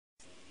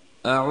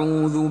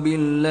أعوذ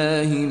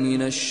بالله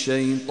من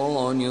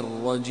الشيطان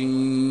الرجيم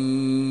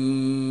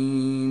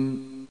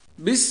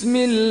بسم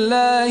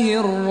الله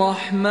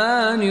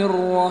الرحمن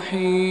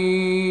الرحيم.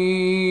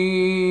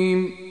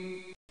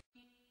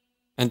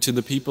 And to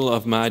the people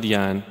of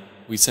Madian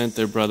we sent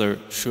their brother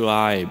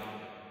Shu'ayb.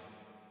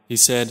 He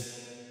said,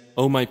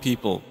 O my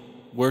people,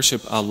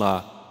 worship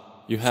Allah.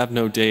 You have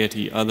no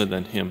deity other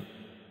than Him.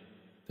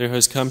 There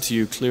has come to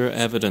you clear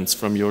evidence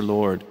from your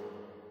Lord.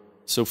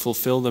 So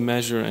fulfill the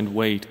measure and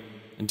weight,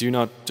 and do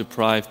not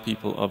deprive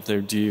people of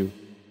their due,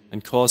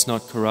 and cause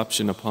not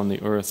corruption upon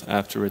the earth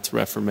after its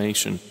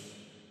reformation.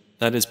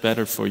 That is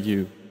better for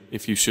you,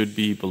 if you should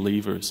be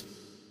believers.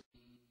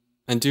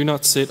 And do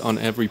not sit on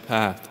every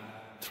path,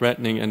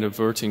 threatening and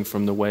averting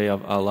from the way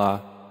of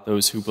Allah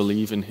those who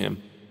believe in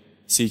Him,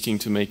 seeking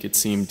to make it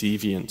seem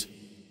deviant.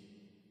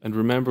 And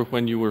remember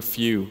when you were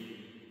few,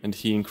 and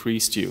He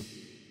increased you,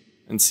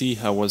 and see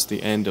how was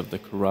the end of the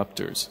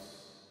corrupters.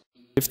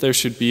 If there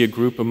should be a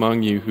group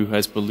among you who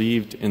has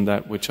believed in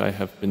that which I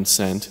have been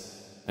sent,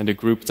 and a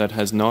group that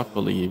has not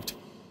believed,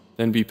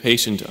 then be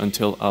patient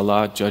until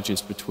Allah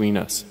judges between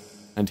us,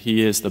 and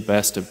He is the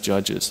best of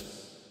judges.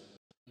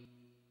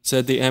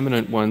 Said the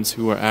eminent ones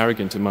who are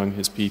arrogant among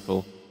His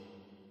people,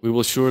 We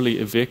will surely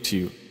evict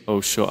you, O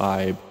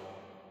Shu'ayb,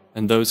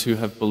 and those who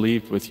have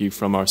believed with you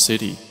from our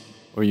city,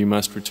 or you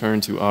must return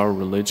to our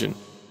religion.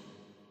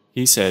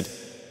 He said,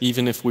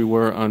 Even if we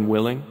were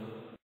unwilling,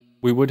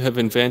 we would have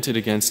invented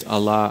against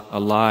Allah a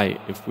lie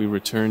if we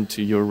returned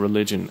to your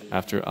religion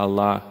after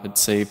Allah had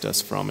saved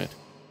us from it.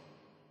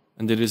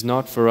 And it is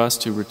not for us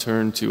to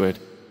return to it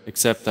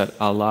except that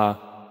Allah,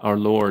 our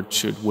Lord,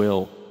 should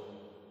will.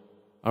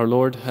 Our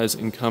Lord has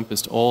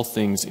encompassed all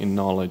things in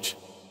knowledge.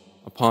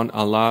 Upon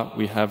Allah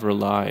we have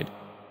relied.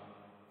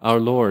 Our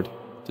Lord,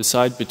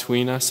 decide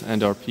between us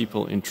and our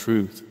people in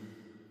truth,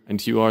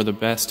 and you are the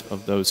best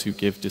of those who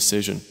give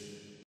decision.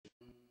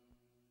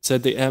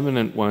 Said the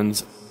eminent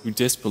ones who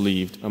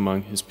disbelieved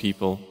among His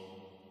people,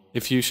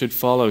 If you should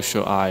follow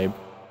Shu'ayb,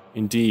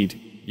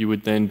 indeed you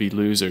would then be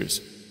losers.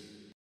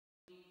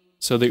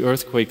 So the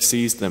earthquake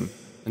seized them,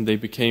 and they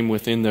became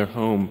within their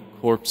home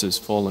corpses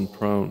fallen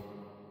prone.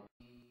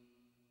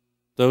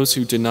 Those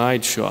who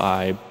denied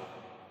Shu'ayb,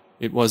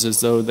 it was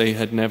as though they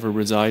had never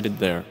resided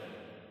there.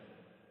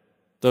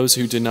 Those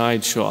who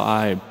denied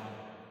Shu'ayb,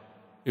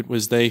 it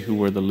was they who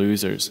were the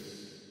losers.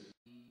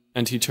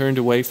 And He turned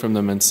away from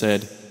them and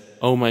said,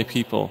 O my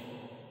people,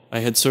 I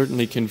had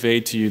certainly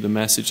conveyed to you the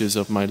messages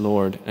of my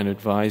Lord and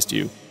advised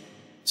you,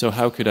 so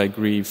how could I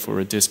grieve for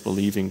a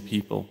disbelieving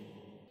people?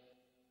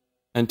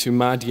 And to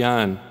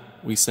Madian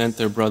we sent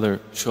their brother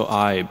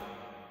Shu'ayb.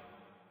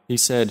 He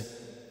said,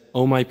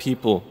 O my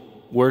people,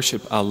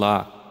 worship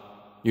Allah.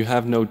 You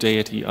have no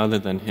deity other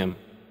than Him.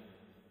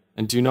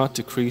 And do not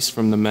decrease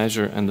from the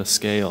measure and the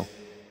scale.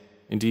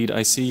 Indeed,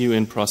 I see you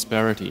in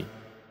prosperity,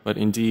 but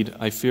indeed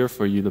I fear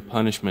for you the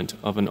punishment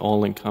of an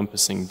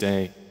all-encompassing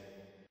day.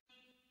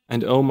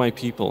 And O my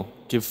people,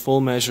 give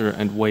full measure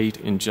and weight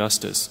in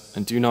justice,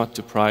 and do not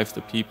deprive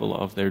the people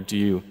of their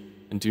due,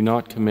 and do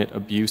not commit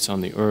abuse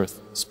on the earth,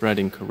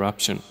 spreading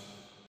corruption.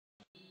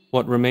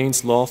 What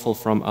remains lawful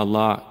from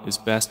Allah is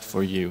best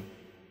for you,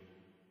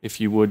 if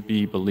you would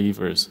be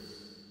believers,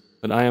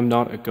 but I am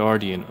not a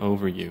guardian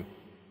over you.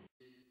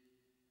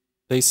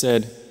 They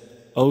said,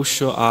 O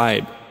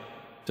Shu'ayb,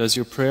 does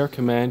your prayer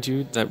command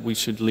you that we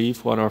should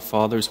leave what our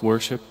fathers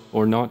worship,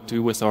 or not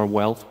do with our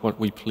wealth what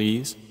we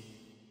please?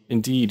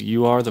 Indeed,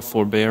 you are the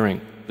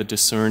forbearing, the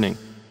discerning.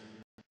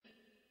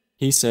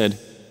 He said,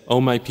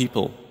 O my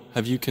people,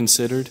 have you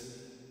considered?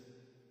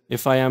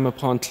 If I am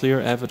upon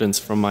clear evidence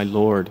from my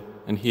Lord,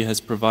 and He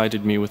has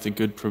provided me with a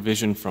good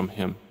provision from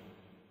Him,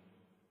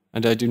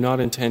 and I do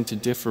not intend to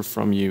differ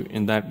from you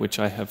in that which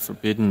I have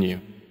forbidden you.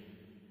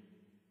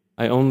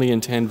 I only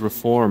intend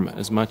reform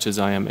as much as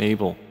I am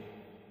able,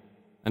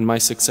 and my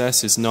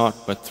success is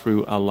not but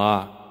through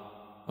Allah.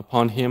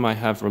 Upon Him I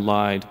have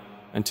relied,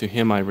 and to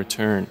Him I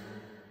return.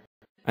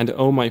 And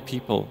O my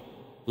people,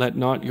 let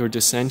not your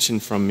dissension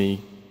from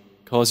me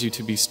cause you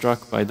to be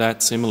struck by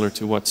that similar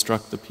to what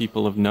struck the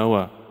people of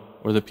Noah,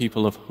 or the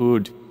people of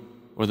Hud,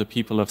 or the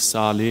people of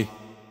Salih,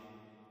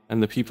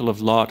 and the people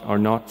of Lot are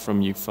not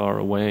from you far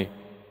away.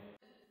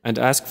 And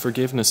ask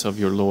forgiveness of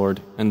your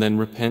Lord, and then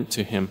repent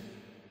to Him.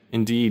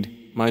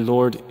 Indeed, my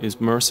Lord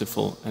is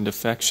merciful and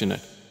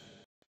affectionate.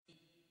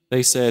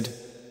 They said,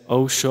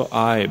 O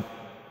Shu'ayb,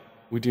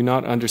 we do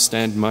not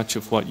understand much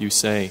of what you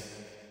say,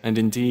 and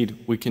indeed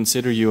we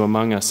consider you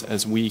among us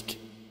as weak.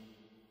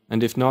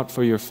 And if not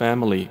for your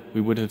family,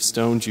 we would have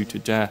stoned you to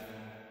death,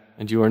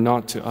 and you are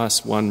not to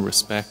us one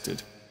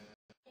respected.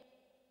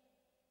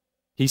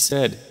 He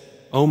said,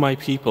 O my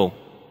people,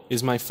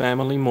 is my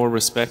family more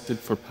respected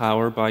for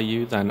power by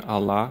you than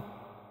Allah?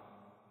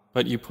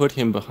 But you put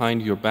Him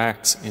behind your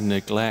backs in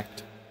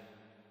neglect.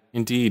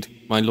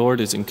 Indeed, my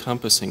Lord is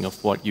encompassing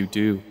of what you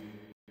do.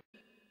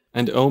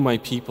 And O my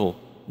people,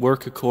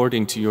 work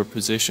according to your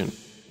position.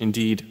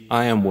 Indeed,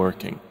 I am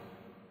working.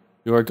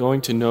 You are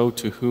going to know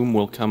to whom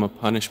will come a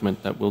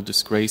punishment that will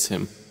disgrace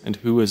him, and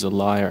who is a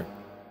liar.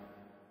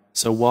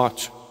 So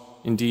watch,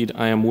 indeed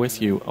I am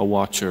with you a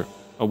watcher,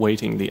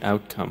 awaiting the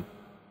outcome.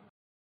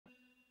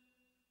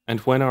 And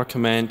when our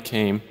command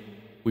came,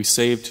 we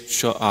saved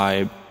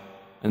Shu'ayb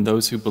and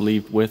those who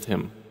believed with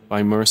him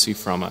by mercy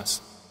from us.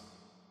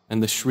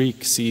 And the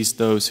shriek seized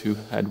those who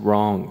had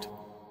wronged,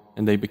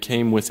 and they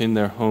became within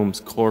their homes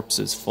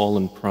corpses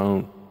fallen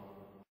prone,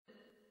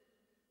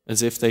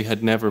 as if they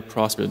had never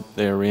prospered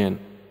therein.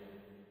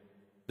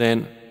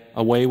 Then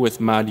away with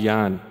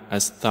Madian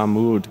as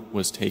Thamud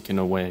was taken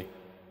away.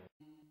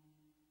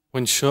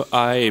 When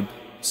Shu'ayb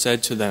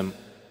said to them,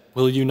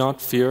 "Will you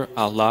not fear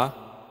Allah?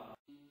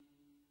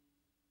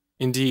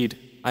 Indeed,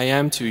 I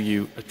am to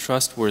you a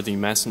trustworthy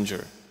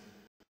messenger.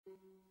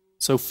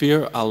 So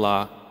fear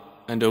Allah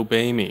and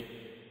obey me.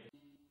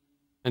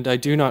 And I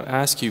do not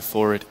ask you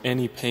for it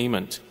any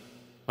payment.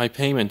 My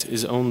payment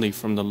is only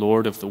from the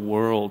Lord of the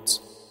worlds.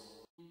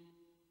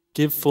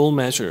 Give full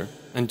measure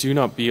and do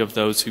not be of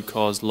those who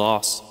cause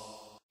loss.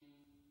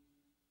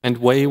 And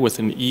weigh with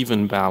an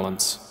even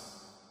balance.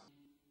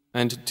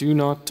 And do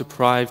not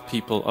deprive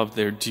people of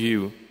their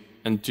due,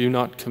 and do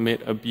not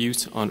commit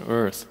abuse on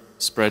earth,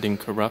 spreading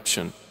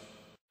corruption.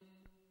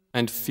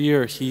 And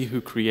fear He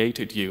who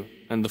created you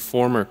and the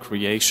former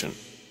creation."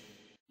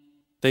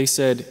 They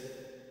said,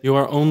 "You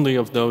are only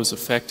of those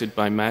affected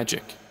by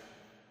magic.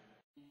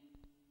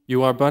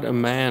 You are but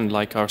a man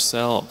like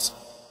ourselves,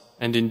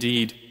 and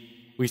indeed,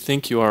 we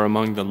think you are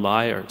among the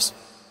liars.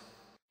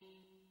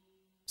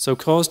 So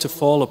cause to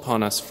fall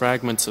upon us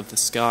fragments of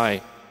the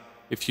sky,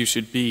 if you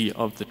should be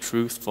of the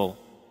truthful."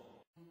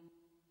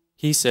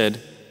 He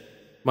said,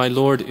 "My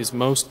Lord is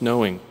most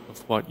knowing of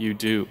what you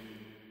do."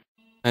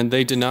 And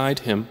they denied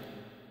him,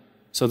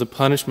 so the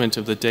punishment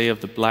of the day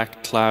of the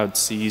black cloud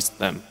seized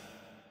them.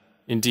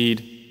 Indeed,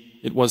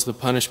 it was the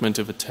punishment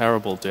of a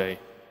terrible day.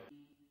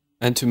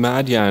 And to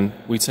Madian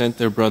we sent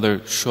their brother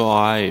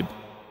Shu'ayb,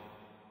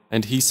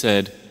 and he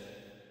said,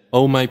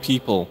 "O my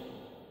people,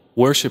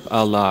 worship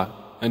Allah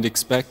and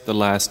expect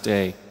the last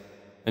day,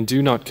 and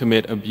do not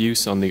commit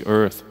abuse on the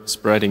earth,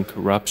 spreading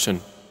corruption.